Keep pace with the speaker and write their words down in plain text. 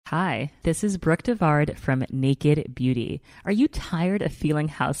Hi, this is Brooke Devard from Naked Beauty. Are you tired of feeling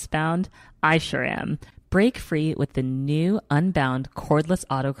housebound? I sure am. Break free with the new Unbound cordless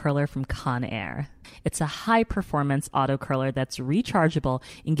auto curler from Conair. It's a high-performance auto curler that's rechargeable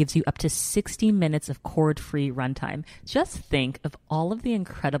and gives you up to 60 minutes of cord-free runtime. Just think of all of the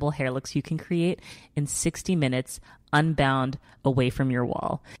incredible hair looks you can create in 60 minutes unbound away from your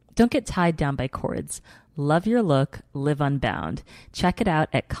wall. Don't get tied down by cords. Love your look, live unbound. Check it out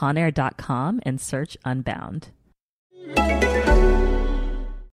at conair.com and search Unbound.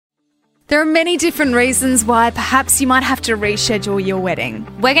 There are many different reasons why perhaps you might have to reschedule your wedding.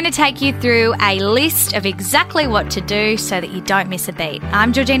 We're going to take you through a list of exactly what to do so that you don't miss a beat.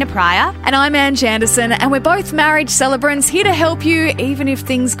 I'm Georgina Pryor. And I'm Ange Anderson, and we're both marriage celebrants here to help you even if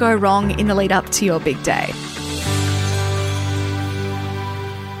things go wrong in the lead up to your big day.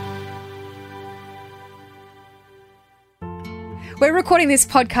 We're recording this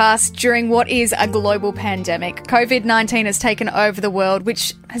podcast during what is a global pandemic. COVID-19 has taken over the world,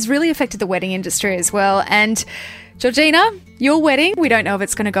 which has really affected the wedding industry as well. And Georgina, your wedding, we don't know if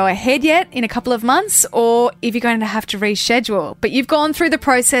it's going to go ahead yet in a couple of months or if you're going to have to reschedule. But you've gone through the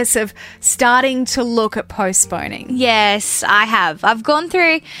process of starting to look at postponing. Yes, I have. I've gone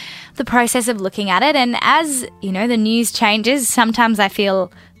through the process of looking at it. And as, you know, the news changes, sometimes I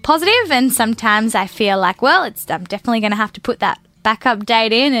feel positive and sometimes I feel like, well, I'm definitely going to have to put that backup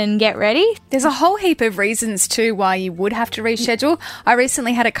date in and get ready. There's a whole heap of reasons too why you would have to reschedule. I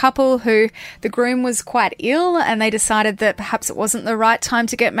recently had a couple who the groom was quite ill and they decided that perhaps it wasn't the right time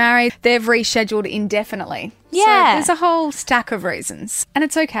to get married. They've rescheduled indefinitely. Yeah. So there's a whole stack of reasons. And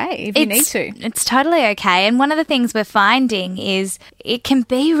it's okay if you need to. It's totally okay. And one of the things we're finding is it can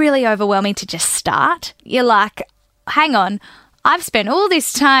be really overwhelming to just start. You're like, hang on, I've spent all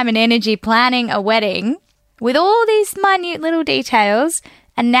this time and energy planning a wedding with all these minute little details,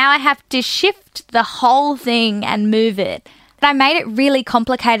 and now I have to shift the whole thing and move it. But I made it really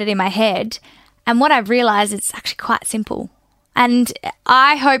complicated in my head, and what I've realised it's actually quite simple. And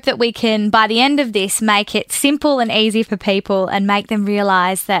I hope that we can, by the end of this, make it simple and easy for people and make them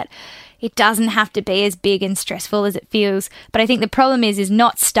realise that it doesn't have to be as big and stressful as it feels. But I think the problem is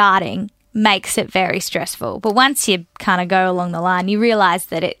not starting makes it very stressful. But once you kind of go along the line, you realise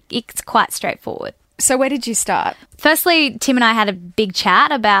that it's quite straightforward. So where did you start? Firstly, Tim and I had a big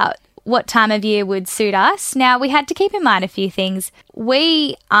chat about what time of year would suit us. Now, we had to keep in mind a few things.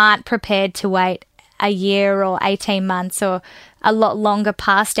 We aren't prepared to wait a year or 18 months or a lot longer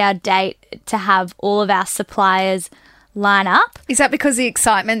past our date to have all of our suppliers line up. Is that because the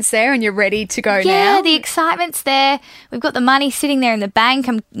excitement's there and you're ready to go now? Yeah, the excitement's there. We've got the money sitting there in the bank.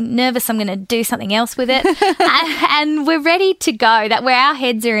 I'm nervous I'm going to do something else with it. and we're ready to go, that where our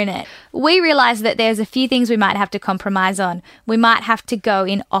heads are in it. We realise that there's a few things we might have to compromise on. We might have to go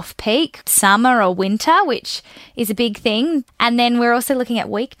in off-peak, summer or winter, which is a big thing. And then we're also looking at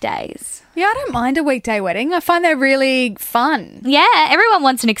weekdays. Yeah, I don't mind a weekday wedding. I find they're really fun. Yeah, everyone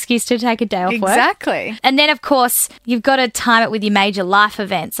wants an excuse to take a day off work. Exactly. And then, of course, you've got to time it with your major life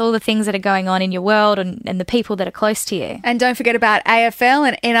events, all the things that are going on in your world and the people that are close to you. And don't forget about AFL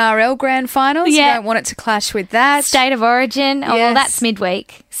and NRL grand finals. Yeah. You don't want it to clash with that. State of Origin. Oh, yes. Well, that's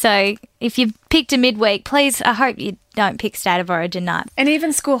midweek. So if you've picked a midweek, please, I hope you don't pick State of Origin night. And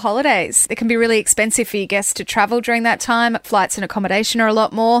even school holidays. It can be really expensive for your guests to travel during that time. Flights and accommodation are a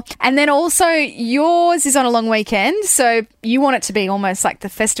lot more. And then also yours is on a long weekend, so you want it to be almost like the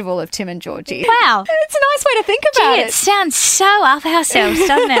festival of Tim and Georgie. Wow. It's a nice way to think about it. It sounds so up ourselves,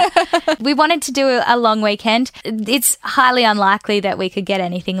 doesn't it? We wanted to do a long weekend. It's highly unlikely that we could get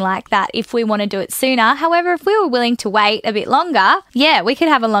anything like that if we want to do it sooner. However, if we were willing to wait a bit longer, yeah, we could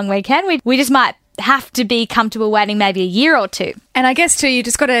have a long weekend. We just might have to be comfortable waiting maybe a year or two. And I guess too, you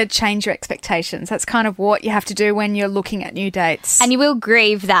just got to change your expectations. That's kind of what you have to do when you're looking at new dates. And you will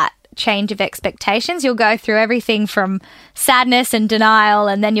grieve that change of expectations. You'll go through everything from sadness and denial,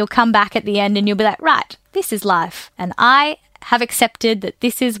 and then you'll come back at the end and you'll be like, right, this is life. And I have accepted that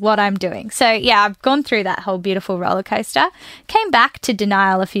this is what I'm doing. So yeah, I've gone through that whole beautiful roller coaster. Came back to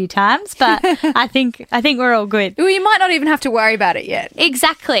denial a few times, but I think we're all good. Well, you might not even have to worry about it yet.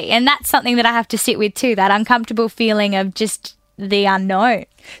 Exactly. And that's something that I have to sit with too, that uncomfortable feeling of just the unknown.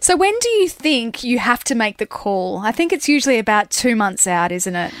 So when do you think you have to make the call? I think it's usually about 2 months out,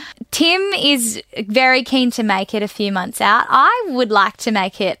 isn't it? Tim is very keen to make it a few months out. I would like to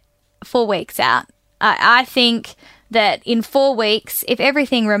make it 4 weeks out. I think that in 4 weeks, if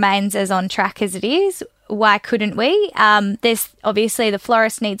everything remains as on track as it is, why couldn't we? There's obviously the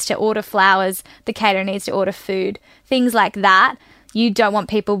florist needs to order flowers, the caterer needs to order food, things like that. You don't want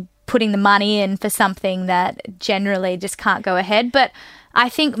people putting the money in for something that generally just can't go ahead. But I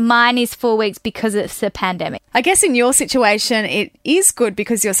think mine is 4 weeks because it's a pandemic. I guess in your situation, it is good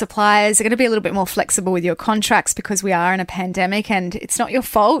because your suppliers are going to be a little bit more flexible with your contracts because we are in a pandemic and it's not your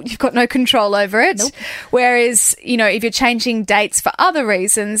fault. You've got no control over it. Nope. Whereas, you know, if you're changing dates for other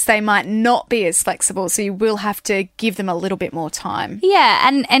reasons, they might not be as flexible. So you will have to give them a little bit more time. Yeah,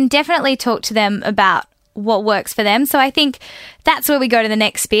 and definitely talk to them about what works for them. So I think that's where we go to the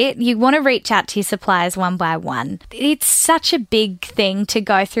next bit. You want to reach out to your suppliers one by one. It's such a big thing to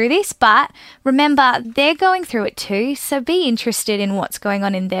go through this, but remember, they're going through it too. So be interested in what's going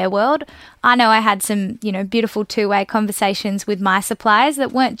on in their world. I know I had some, beautiful two-way conversations with my suppliers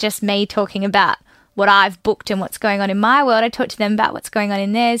that weren't just me talking about what I've booked and what's going on in my world. I talked to them about what's going on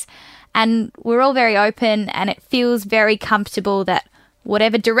in theirs. And we're all very open and it feels very comfortable that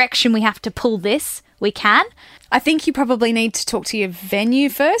whatever direction we have to pull this, we can. I think you probably need to talk to your venue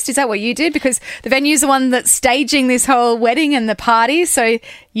first. Is that what you did? Because the venue's the one that's staging this whole wedding and the party, so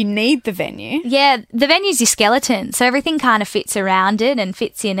you need the venue. Yeah, the venue's your skeleton, so everything kind of fits around it and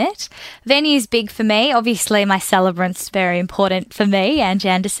fits in it. Venue's big for me. Obviously, my celebrant's very important for me, Ange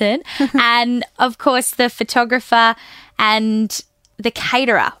Anderson. And, of course, the photographer and the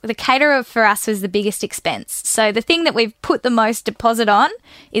caterer. The caterer for us was the biggest expense. So the thing that we've put the most deposit on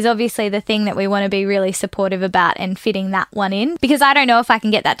is obviously the thing that we want to be really supportive about and fitting that one in, because I don't know if I can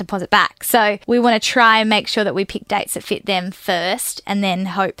get that deposit back. So we want to try and make sure that we pick dates that fit them first and then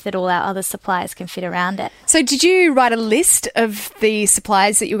hope that all our other suppliers can fit around it. So did you write a list of the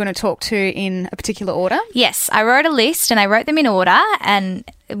suppliers that you're going to talk to in a particular order? Yes, I wrote a list and I wrote them in order, and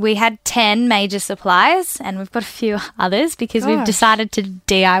we had 10 major suppliers and we've got a few others because we've decided to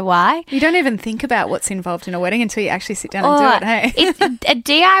DIY. You don't even think about what's involved in a wedding until you actually sit down and do it, hey? A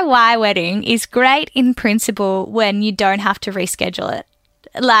DIY wedding is great in principle when you don't have to reschedule it.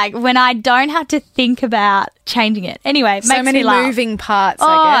 Like when I don't have to think about changing it. Anyway, it so makes many me laugh. moving parts,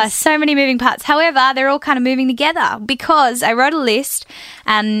 I guess. So many moving parts. However, they're all kind of moving together because I wrote a list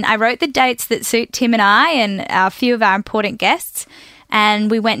and I wrote the dates that suit Tim and I and a few of our important guests.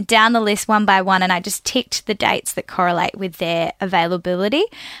 And we went down the list one by one and I just ticked the dates that correlate with their availability.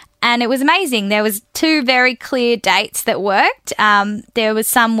 And it was amazing. There was 2 very clear dates that worked. There was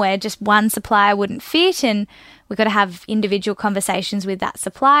some where just one supplier wouldn't fit, and we've got to have individual conversations with that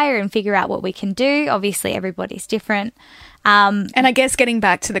supplier and figure out what we can do. Obviously, everybody's different. And I guess getting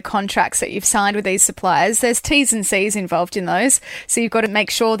back to the contracts that you've signed with these suppliers, there's T's and C's involved in those. So you've got to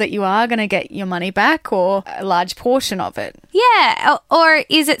make sure that you are going to get your money back or a large portion of it. Yeah. Or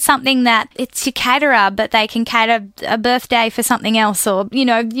is it something that it's your caterer, but they can cater a birthday for something else? Or, you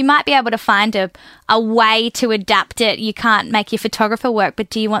might be able to find a way to adapt it. You can't make your photographer work, but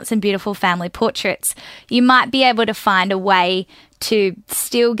do you want some beautiful family portraits? You might be able to find a way to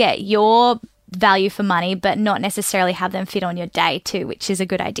still get your value for money, but not necessarily have them fit on your day too, which is a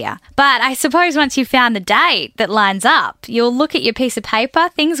good idea. But I suppose once you've found the date that lines up, you'll look at your piece of paper,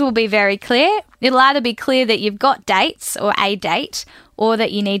 things will be very clear. It'll either be clear that you've got dates or a date, or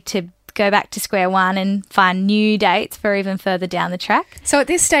that you need to go back to square one and find new dates for even further down the track. So at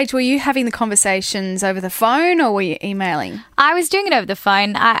this stage, were you having the conversations over the phone or were you emailing? I was doing it over the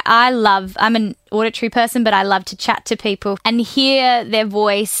phone. I'm an auditory person, but I love to chat to people and hear their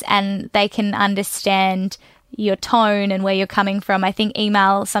voice, and they can understand your tone and where you're coming from. I think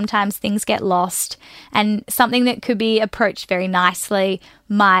email, sometimes things get lost, and something that could be approached very nicely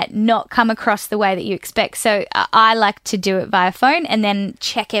might not come across the way that you expect. So I like to do it via phone and then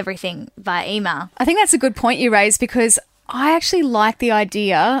check everything via email. I think that's a good point you raised, because I actually like the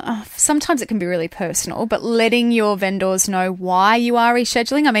idea. Sometimes it can be really personal, but letting your vendors know why you are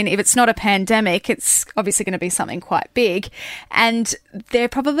rescheduling. I mean, if it's not a pandemic, it's obviously going to be something quite big. And they're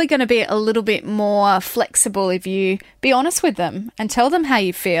probably going to be a little bit more flexible if you be honest with them and tell them how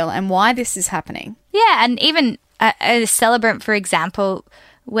you feel and why this is happening. Yeah, and even a celebrant, for example,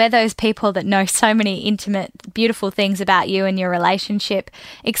 we're those people that know so many intimate, beautiful things about you and your relationship.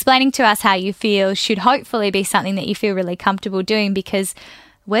 Explaining to us how you feel should hopefully be something that you feel really comfortable doing, because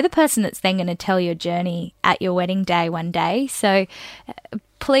we're the person that's then going to tell your journey at your wedding day one day. So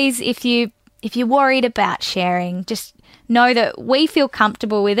please, if you're worried about sharing, just know that we feel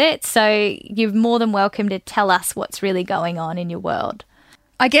comfortable with it. So you're more than welcome to tell us what's really going on in your world.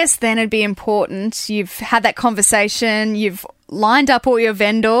 I guess then it'd be important, you've had that conversation, you've lined up all your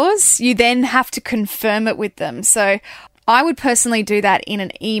vendors, you then have to confirm it with them. So I would personally do that in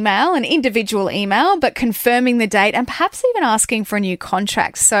an email, an individual email, but confirming the date and perhaps even asking for a new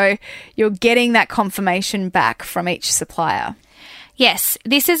contract. So you're getting that confirmation back from each supplier. Yes,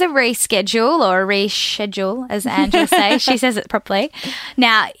 this is a reschedule or a reschedule, as Angela says. She says it properly.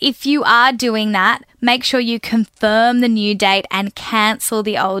 Now, if you are doing that, make sure you confirm the new date and cancel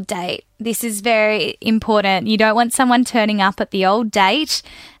the old date. This is very important. You don't want someone turning up at the old date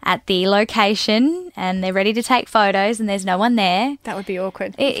at the location and they're ready to take photos and there's no one there. That would be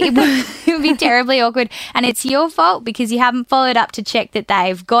awkward. It would be terribly awkward. And it's your fault because you haven't followed up to check that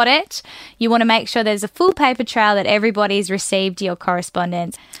they've got it. You want to make sure there's a full paper trail that everybody's received your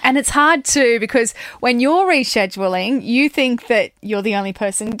correspondence. And it's hard too because when you're rescheduling, you think that you're the only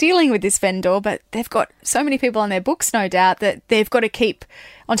person dealing with this vendor, but they've got so many people on their books, no doubt, that they've got to keep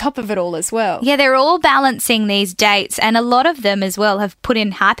on top of it all as well. Yeah, they're all balancing these dates, and a lot of them as well have put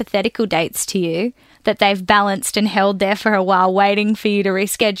in hypothetical dates to you that they've balanced and held there for a while waiting for you to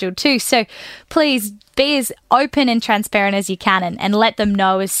reschedule too. So please be as open and transparent as you can and let them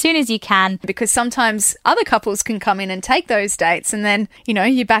know as soon as you can. Because sometimes other couples can come in and take those dates and then,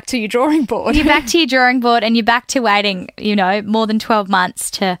 you're back to your drawing board. You're back to your drawing board and you're back to waiting, more than 12 months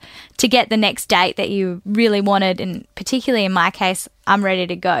to get the next date that you really wanted. And particularly in my case, I'm ready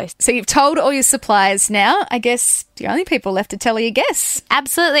to go. So you've told all your suppliers now. I guess the only people left to tell are your guests.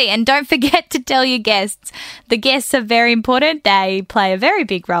 Absolutely. And don't forget to tell your guests. The guests are very important. They play a very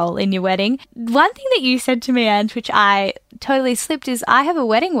big role in your wedding. One thing that you said to me, Ange, which I totally slipped, is I have a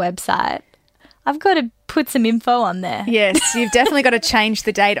wedding website. I've got to put some info on there. Yes, you've definitely got to change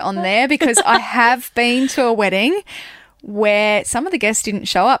the date on there because I have been to a wedding where some of the guests didn't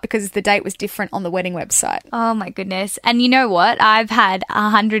show up because the date was different on the wedding website. Oh, my goodness. And you know what? I've had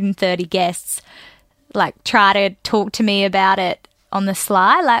 130 guests, try to talk to me about it on the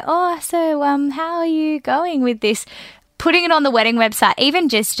sly. How are you going with this? Putting it on the wedding website, even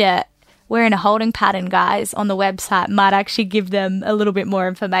just wearing a holding pattern, guys, on the website might actually give them a little bit more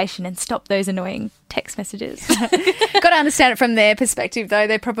information and stop those annoying text messages. Got to understand it from their perspective, though.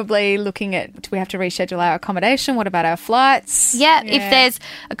 They're probably looking at, do we have to reschedule our accommodation? What about our flights? Yeah, if there's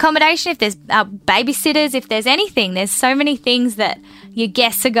accommodation, if there's babysitters, if there's anything, there's so many things that your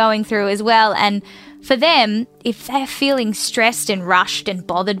guests are going through as well. And for them, if they're feeling stressed and rushed and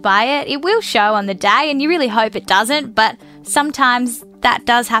bothered by it, it will show on the day, and you really hope it doesn't, but sometimes that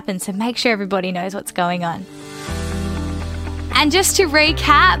does happen, so make sure everybody knows what's going on. And just to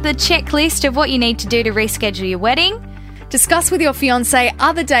recap, the checklist of what you need to do to reschedule your wedding. Discuss with your fiancé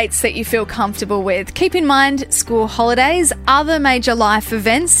other dates that you feel comfortable with. Keep in mind school holidays, other major life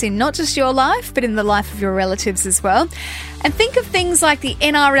events in not just your life, but in the life of your relatives as well. And think of things like the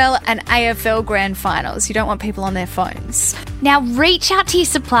NRL and AFL grand finals. You don't want people on their phones. Now, reach out to your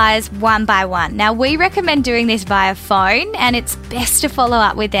suppliers one by one. Now, we recommend doing this via phone, and it's best to follow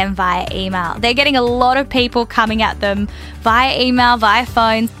up with them via email. They're getting a lot of people coming at them via email, via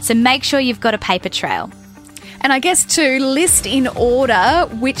phone, so make sure you've got a paper trail. And I guess too, list in order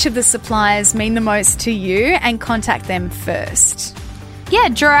which of the suppliers mean the most to you and contact them first. Yeah,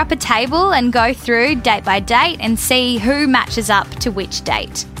 draw up a table and go through date by date and see who matches up to which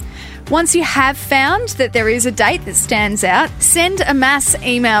date. Once you have found that there is a date that stands out, send a mass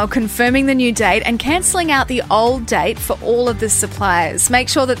email confirming the new date and cancelling out the old date for all of the suppliers. Make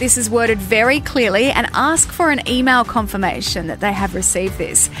sure that this is worded very clearly and ask for an email confirmation that they have received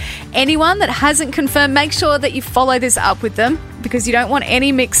this. Anyone that hasn't confirmed, make sure that you follow this up with them because you don't want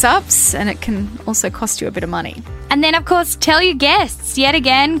any mix-ups and it can also cost you a bit of money. And then, of course, tell your guests, yet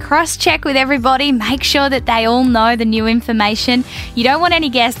again, cross-check with everybody, make sure that they all know the new information. You don't want any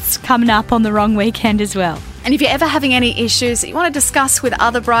guests coming up on the wrong weekend as well. And if you're ever having any issues that you want to discuss with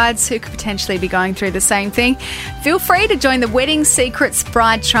other brides who could potentially be going through the same thing, feel free to join the Wedding Secrets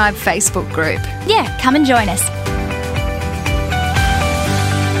Bride Tribe Facebook group. Yeah, come and join us.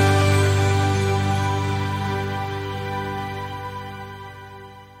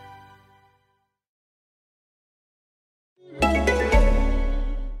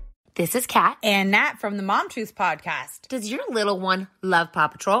 This is Kat. And Nat from the Mom Truth podcast. Does your little one love Paw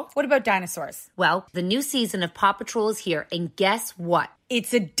Patrol? What about dinosaurs? Well, the new season of Paw Patrol is here, and guess what?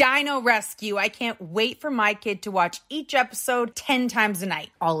 It's a dino rescue. I can't wait for my kid to watch each episode 10 times a night.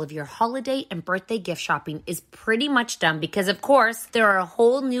 All of your holiday and birthday gift shopping is pretty much done because, of course, there are a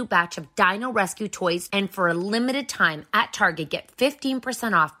whole new batch of dino rescue toys, and for a limited time at Target, get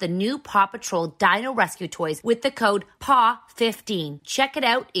 15% off the new Paw Patrol dino rescue toys with the code PAW15. Check it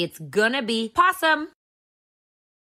out. It's gonna be pawsome.